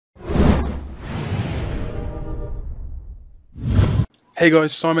Hey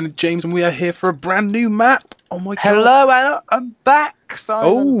guys, Simon and James, and we are here for a brand new map. Oh my god. Hello, Anna. I'm back,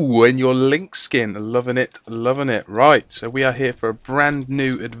 Simon. Oh, and your Link skin. Loving it, loving it. Right, so we are here for a brand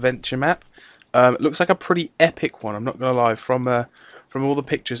new adventure map. It looks like a pretty epic one, I'm not going to lie. From all the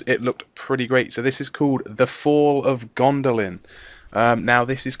pictures, it looked pretty great. So this is called The Fall of Gondolin. Now,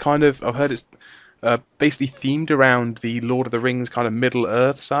 this is kind of, I've heard it's basically themed around the Lord of the Rings kind of Middle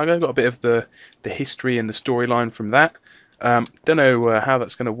Earth saga. Got a bit of the history and the storyline from that. Don't know how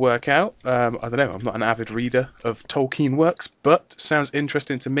that's going to work out. I don't know. I'm not an avid reader of Tolkien works, but sounds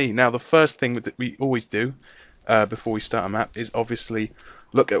interesting to me. Now, the first thing that we always do before we start a map is obviously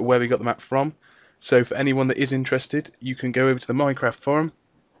look at where we got the map from. So for anyone that is interested, you can go over to the Minecraft forum,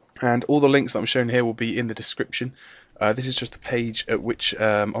 and all the links that I'm showing here will be in the description. This is just a page at which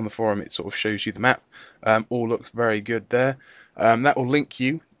on the forum it sort of shows you the map. All looks very good there. That will link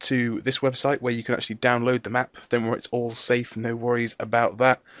you to this website where you can actually download the map. Don't worry, it's all safe, no worries about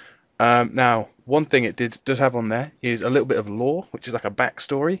that. Now, one thing it does have on there is a little bit of lore, which is like a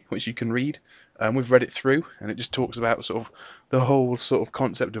backstory, which you can read. We've read it through, and it just talks about sort of the whole sort of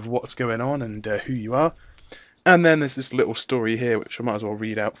concept of what's going on and who you are. And then there's this little story here, which I might as well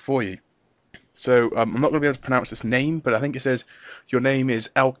read out for you. So I'm not going to be able to pronounce this name, but I think it says your name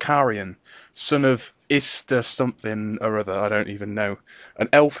is Alcarian, son of Ista something or other, I don't even know. An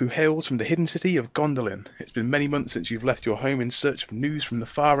elf who hails from the hidden city of Gondolin. It's been many months since you've left your home in search of news from the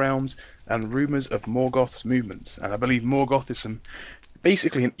far realms and rumours of Morgoth's movements. And I believe Morgoth is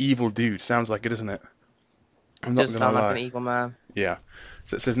basically an evil dude. Sounds like it, doesn't it? I'm not Does going to sound like lie. an evil man. Yeah.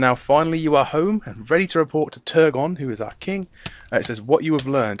 So it says, now finally you are home and ready to report to Turgon, who is our king. It says, what you have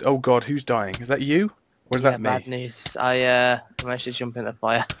learned. Oh god, who's dying? Is that you? Or is Yeah, that bad me? news. I managed to jump in the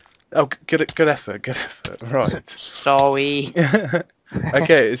fire. Oh, good effort, good effort. Right. Sorry.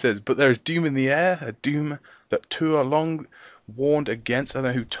 Okay, it says, but there is doom in the air, a doom that Tuor long warned against. I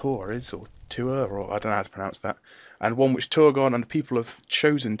don't know who Tuor is, or Tuor, or I don't know how to pronounce that. And one which Turgon and the people have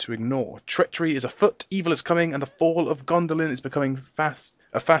chosen to ignore. Treachery is afoot, evil is coming, and the fall of Gondolin is becoming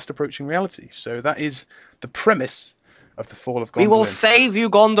a fast approaching reality. So that is the premise of the fall of We will Gondolin. save you,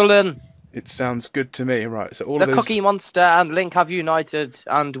 Gondolin. It sounds good to me, right? So all The of those, Cookie Monster and Link have united,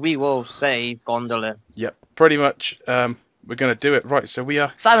 and we will save Gondolin. yep, pretty much. We're gonna do it, right? So we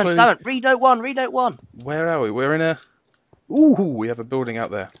are. Simon, read note one, read note one. Where are we? We're in a. Ooh, we have a building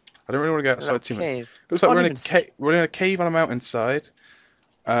out there. I don't really want to go A little outside too much. cave. Looks like Can't we're in a even see. we're in a cave on a mountainside.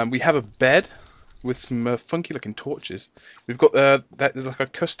 We have a bed with some funky-looking torches. We've got there's like a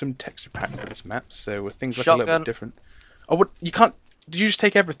custom texture pack for this map, so things look a little Shotgun. bit different. Oh, what? You can't. Did you just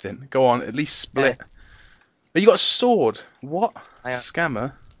take everything? Go on, at least split. Yeah. Oh, you got a sword. What? Hang on.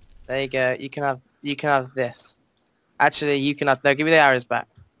 Scammer. There you go. You can have this. Actually, you can have. No, give me the arrows back.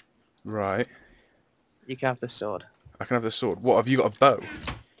 Right. You can have the sword. I can have the sword. What? Have you got a bow?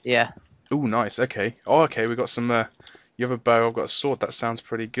 Yeah. Ooh, nice. Okay. Oh, okay. We got some. You have a bow. I've got a sword. That sounds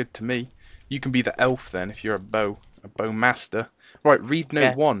pretty good to me. You can be the elf then, if you're a bow master. Right. Read note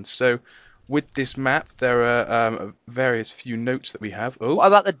Yes. 1. So, with this map, there are various few notes that we have. Oh, What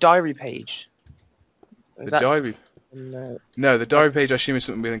about the diary page? the diary. No. No, the diary page I assume is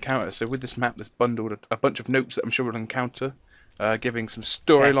something we'll encounter. So with this map, there's bundled a bunch of notes that I'm sure we'll encounter, giving some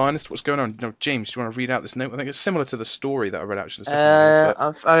storyline as to what's going on. No, James, do you want to read out this note? I think it's similar to the story that I read out just a second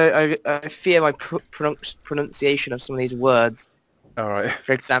ago. I fear my pronunciation of some of these words. All right.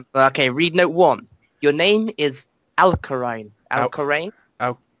 For example, okay, read note 1. Your name is Alcarine. Alcarine?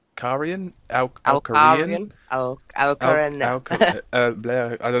 Alcarian? Alcarian? Alcarian.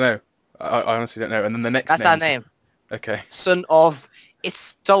 Blair, I don't know. I honestly don't know. And then the next That's our name. Okay, Son of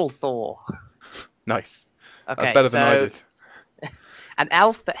Istolthor. nice. Okay, That's better than I did. An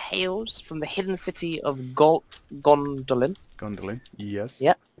elf that hails from the hidden city of Gondolin. Gondolin, yes.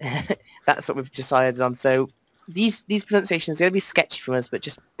 Yep. That's what we've decided on. So these pronunciations are going to be sketchy from us, but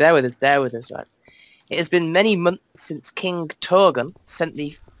just bear with us, right? It has been many months since King Turgon sent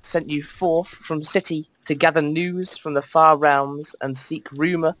you forth from city to gather news from the far realms and seek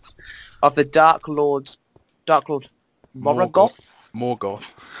rumours of the Dark Lord Morgoth's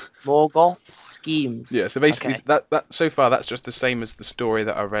Morgoth. schemes. Yeah, so basically Okay. that so far that's just the same as the story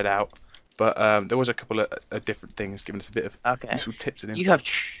that I read out, but there was a couple of different things giving us a bit of Okay. useful tips and info.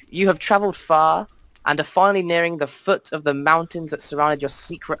 You have travelled far and are finally nearing the foot of the mountains that surrounded your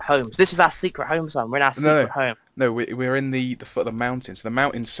secret homes. This is our secret home, son. We're in our secret home. No, we're in the foot of the mountains. The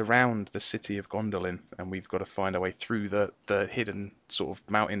mountains surround the city of Gondolin, and we've got to find our way through the hidden sort of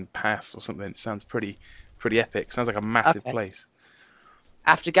mountain pass or something. It sounds pretty epic. Sounds like a massive Okay. place.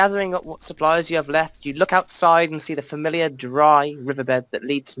 After gathering up what supplies you have left, you look outside and see the familiar dry riverbed that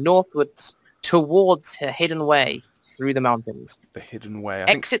leads northwards towards a hidden way. through the mountains. The hidden way. I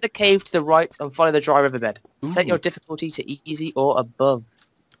think. Exit the cave to the right and follow the dry riverbed. Set your Ooh. difficulty to easy or above.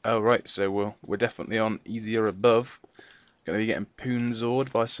 Oh right, so we're definitely on easy or above. Gonna be getting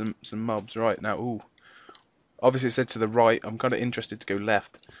poonzored by some mobs right now. Ooh. Obviously it said to the right. I'm kind of interested to go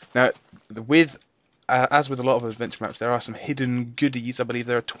left. Now, with as with a lot of adventure maps, there are some hidden goodies. I believe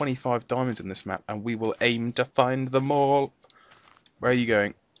there are 25 diamonds in this map, and we will aim to find them all. Where are you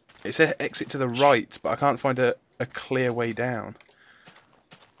going? It said exit to the right, but I can't find a clear way down.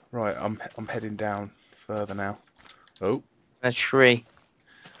 Right, I'm heading down further now. Oh. A tree.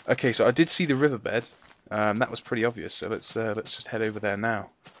 Okay, so I did see the riverbed. That was pretty obvious. So let's just head over there now.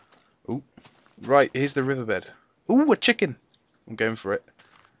 Ooh. Right, here's the riverbed. Ooh, a chicken. I'm going for it.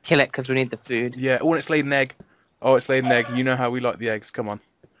 Kill it because we need the food. Yeah. Oh, and it's laid an egg. Oh, it's laid an egg. You know how we like the eggs. Come on.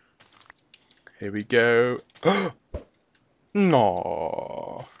 Here we go.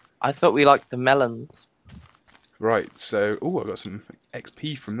 No. I thought we liked the melons. Right. So, oh, I got some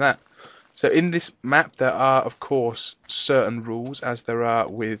XP from that. So in this map, there are, of course, certain rules, as there are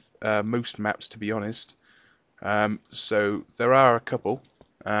with most maps, to be honest. So there are a couple,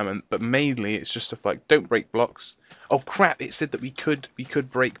 but mainly it's just stuff like don't break blocks. Oh crap! It said that we could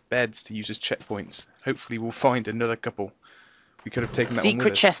break beds to use as checkpoints. Hopefully, we'll find another couple. We could have taken that one with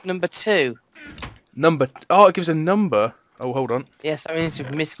Secret us. chest number 2. Oh, it gives a number. Oh, hold on. Yes, that means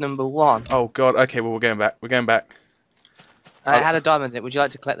we've missed number 1. Oh god. Okay, well we're going back. We're going back. I had a diamond in it. Would you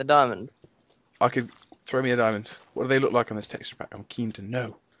like to collect the diamond? I could throw me a diamond. What do they look like on this texture pack? I'm keen to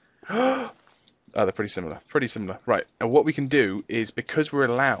know. Oh, they're pretty similar. Pretty similar. Right. And what we can do is, because we're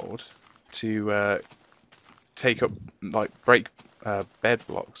allowed to take up, like, break bed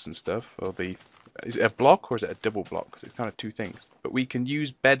blocks and stuff, or is it a block or is it a double block? Because it's kind of two things. But we can use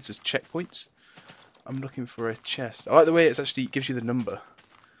beds as checkpoints. I'm looking for a chest. I like the way it actually gives you the number.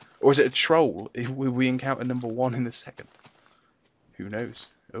 Or is it a troll? Will we encounter number 1 in the second? Who knows?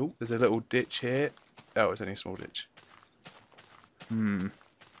 Oh, there's a little ditch here. Oh, it's only a small ditch.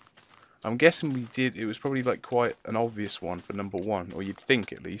 I'm guessing it was probably like quite an obvious one for number 1, or you'd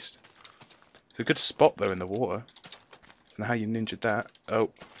think at least. It's a good spot though in the water. I don't know how you ninja'd that.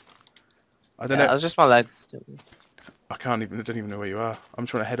 Oh. I don't know. That was just my legs. I don't even know where you are. I'm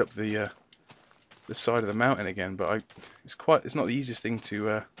trying to head up the side of the mountain again, but it's not the easiest thing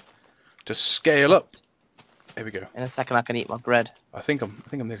to scale up. There we go. In a second I can eat my bread. I think I'm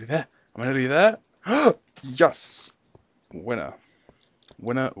nearly there. I'm nearly there. Yes! Winner.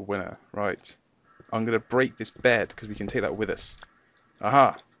 Winner, winner. Right. I'm going to break this bed because we can take that with us.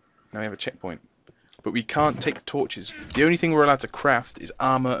 Aha! Now we have a checkpoint. But we can't take torches. The only thing we're allowed to craft is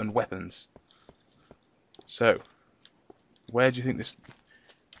armor and weapons. So, where do you think this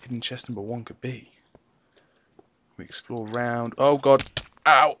hidden chest number 1 could be? We explore around. Oh god!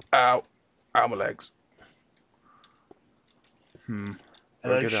 Ow! Ow! Ow, my legs.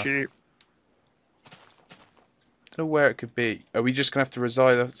 Hello, sheep. I don't know where it could be. Are we just going to have to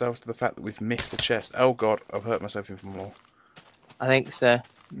resign ourselves to the fact that we've missed a chest? Oh god, I've hurt myself even more. I think so.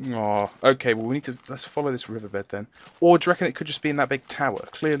 Oh, okay, well let's follow this riverbed then. Or do you reckon it could just be in that big tower?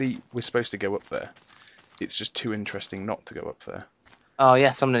 Clearly we're supposed to go up there. It's just too interesting not to go up there. Oh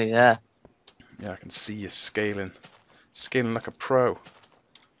yes, I'm nearly there. Yeah, I can see you scaling. Scaling like a pro.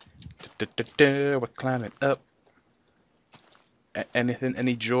 We're climbing up. Anything?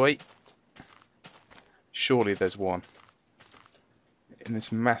 Any joy? Surely there's one. In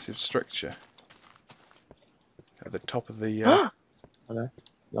this massive structure. At the top of the... Hello.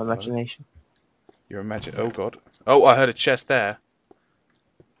 My imagination. Your imagine... Oh god. Oh, I heard a chest there.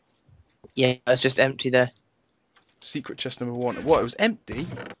 Yeah, it's just empty there. Secret chest number 1. What? It was empty?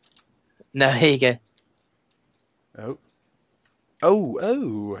 No, here you go. Oh.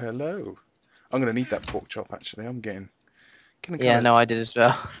 Oh, hello. I'm going to need that pork chop, actually. I'm getting... Yeah, no, I did as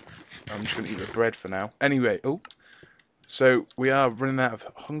well. I'm just going to eat the bread for now. Anyway, so we are running out of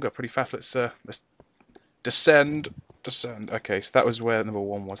hunger pretty fast. Let's descend. Okay, so that was where number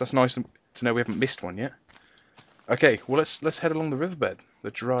 1 was. That's nice to know we haven't missed one yet. Okay, well let's head along the riverbed, the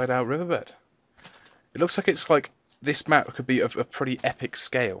dried out riverbed. It looks like it's like this map could be of a pretty epic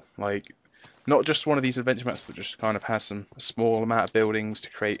scale, like not just one of these adventure maps that just kind of has a small amount of buildings to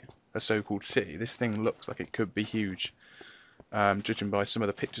create a so-called city. This thing looks like it could be huge. Judging by some of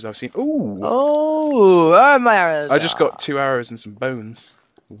the pictures I've seen. Ooh! Oh, my arrows! I just got 2 arrows and some bones.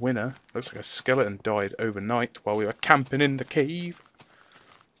 Winner. Looks like a skeleton died overnight while we were camping in the cave.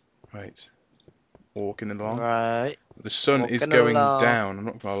 Right. Walking along. Right. The sun is going down, I'm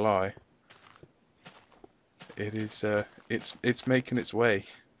not going to lie. It is, it's making its way.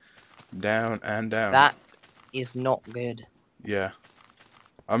 Down and down. That is not good. Yeah.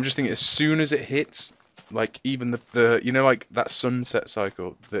 I'm just thinking as soon as it hits Like even the you know, like that sunset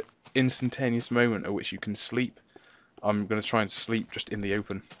cycle, the instantaneous moment at which you can sleep. I'm gonna try and sleep just in the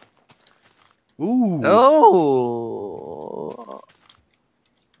open. Ooh. Oh,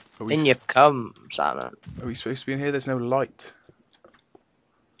 Are we in you come, Simon. are we supposed to be in here? There's no light.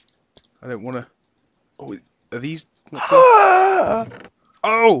 I don't want to. Oh, are these not good?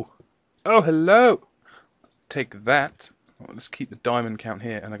 Oh, oh, hello. Take that. Oh, let's keep the diamond count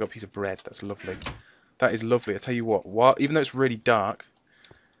here, and I got a piece of bread. That's lovely. That is lovely. I tell you what. While even though it's really dark,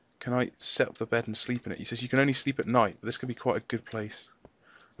 can I set up the bed and sleep in it? He says you can only sleep at night, but this could be quite a good place.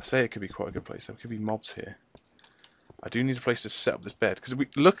 I say it could be quite a good place. There could be mobs here. I do need a place to set up this bed because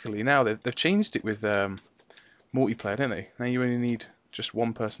luckily now they've changed it with multiplayer, don't they? Now you only need just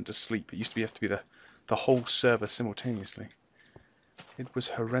one person to sleep. It used to be you have to be the whole server simultaneously. It was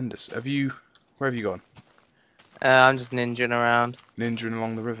horrendous. Where have you gone? I'm just ninjaing around. Ninjaing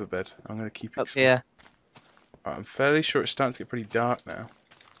along the riverbed. I'm going to keep Up here. Right, I'm fairly sure it's starting to get pretty dark now.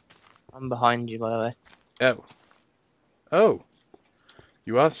 I'm behind you, by the way. Oh. Oh.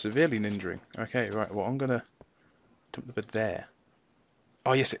 You are severely ninjaing. Okay, right. Well, I'm going to dump the bed there.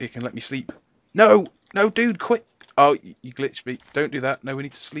 Oh, yes, it can let me sleep. No! No, dude, quick! Oh, you glitched me. Don't do that. No, we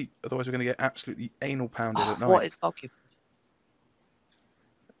need to sleep. Otherwise, we're going to get absolutely anal pounded at night. What is occupied?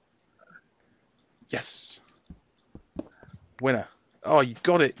 Yes. Winner. Oh, you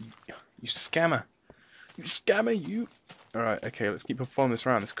got it. You scammer. You scammer, you. Alright, okay, let's keep following this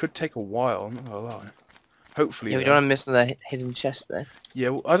around. This could take a while, I'm not going to lie. Hopefully, Yeah, we don't want to miss the hidden chest there. yeah,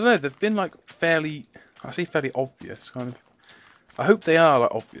 well, I don't know. They've been, like, fairly... I say fairly obvious, kind of. I hope they are,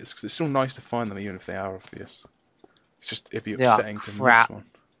 like, obvious, because it's still nice to find them, even if they are obvious. It's just, it'd be upsetting to miss one.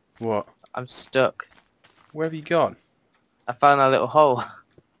 What? I'm stuck. Where have you gone? I found a little hole.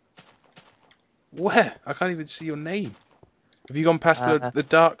 Where? I can't even see your name. Have you gone past the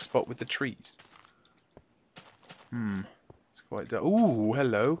dark spot with the trees? It's quite dark. Ooh,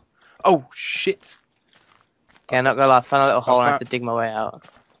 hello. Oh, shit. Okay, I'm not gonna lie, I found a little hole and I have to dig my way out.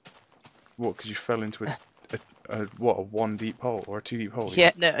 What, because you fell into a one deep hole or a two deep hole?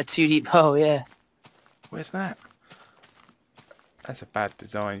 Yeah, no, a 2 deep hole, yeah. Where's that? That's a bad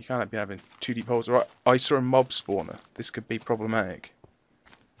design. You can't be having 2 deep holes. Right, I saw a mob spawner. This could be problematic.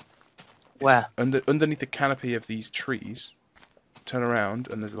 Where? Underneath the canopy of these trees. Turn around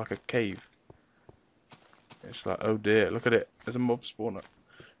and there's like a cave. It's like, oh dear, look at it. There's a mob spawner.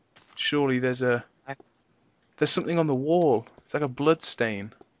 Surely there's something on the wall. It's like a blood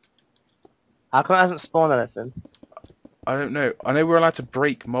stain. How come it hasn't spawned anything? I don't know. I know we're allowed to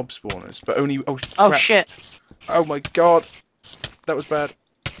break mob spawners, but only... Oh, Oh crap. shit! Oh my god. That was bad.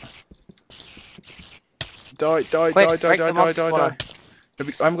 Die, die, Quick, die, die, break die, the mob die, die, spawner. die. No,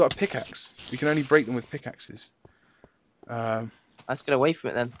 I haven't got a pickaxe. We can only break them with pickaxes. Let's get away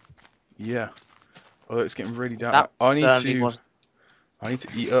from it then. Yeah. Although it's getting really dark. That I need certainly to... was- I need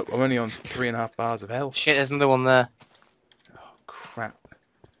to eat up. I'm only on 3.5 bars of health. Shit, there's another one there. Oh, crap.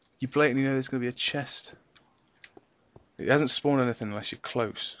 You blatantly know there's going to be a chest. It hasn't spawned anything unless you're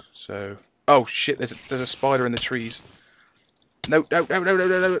close. So... Oh, shit. There's a spider in the trees. No, no, no, no, no, no,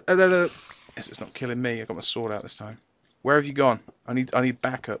 no, no, no, no. Yes, it's not killing me. I got my sword out this time. Where have you gone? I need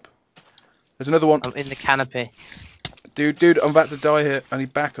backup. There's another one. I'm in the canopy. Dude, I'm about to die here. I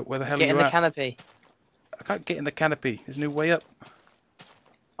need backup. Where the hell Get are you in the at? canopy. I can't get in the canopy. There's no way up.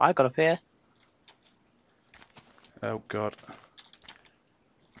 I got up here. Oh god.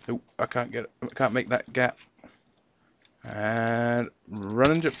 Oh, I can't get it. I can't make that gap. And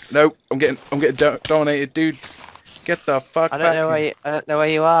run and jump. No, I'm getting dominated, dude. Get the fuck I back. don't know where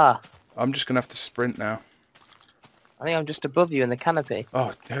you are. I'm just gonna have to sprint now. I think I'm just above you in the canopy.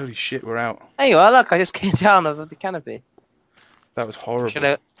 Oh, holy shit, we're out. There you are, look, I just came down above the canopy. That was horrible. Should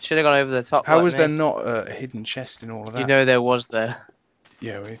have gone over the top. How like was me. there not a hidden chest in all of that? You know there was there.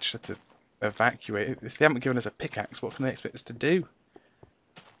 Yeah, we just had to evacuate. If they haven't given us a pickaxe, what can they expect us to do?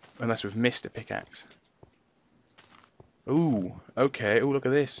 Unless we've missed a pickaxe. Ooh, okay. Oh, look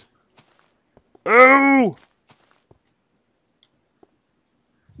at this. Oh!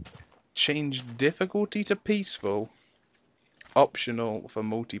 Change difficulty to peaceful. Optional for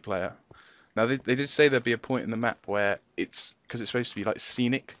multiplayer. Now, they did say there'd be a point in the map where because it's supposed to be like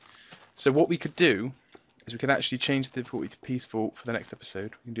scenic. So what we could do is we can actually change the difficulty to peaceful for the next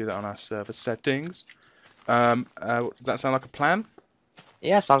episode. We can do that on our server settings. Does that sound like a plan?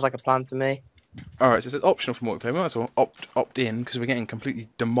 Yeah, sounds like a plan to me. Alright, so it says optional for multiplayer. We might as well opt in because we're getting completely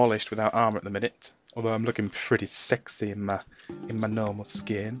demolished without armor at the minute. Although I'm looking pretty sexy in my normal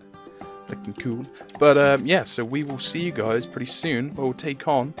skin. Looking cool. But yeah, so we will see you guys pretty soon. We'll take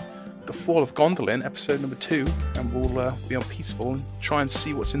on the the Fall of Gondolin, episode number 2, and we'll be on peaceful and try and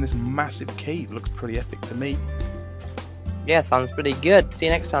see what's in this massive cave. Looks pretty epic to me. Yeah, sounds pretty good. See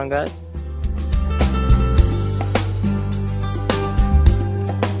you next time, guys.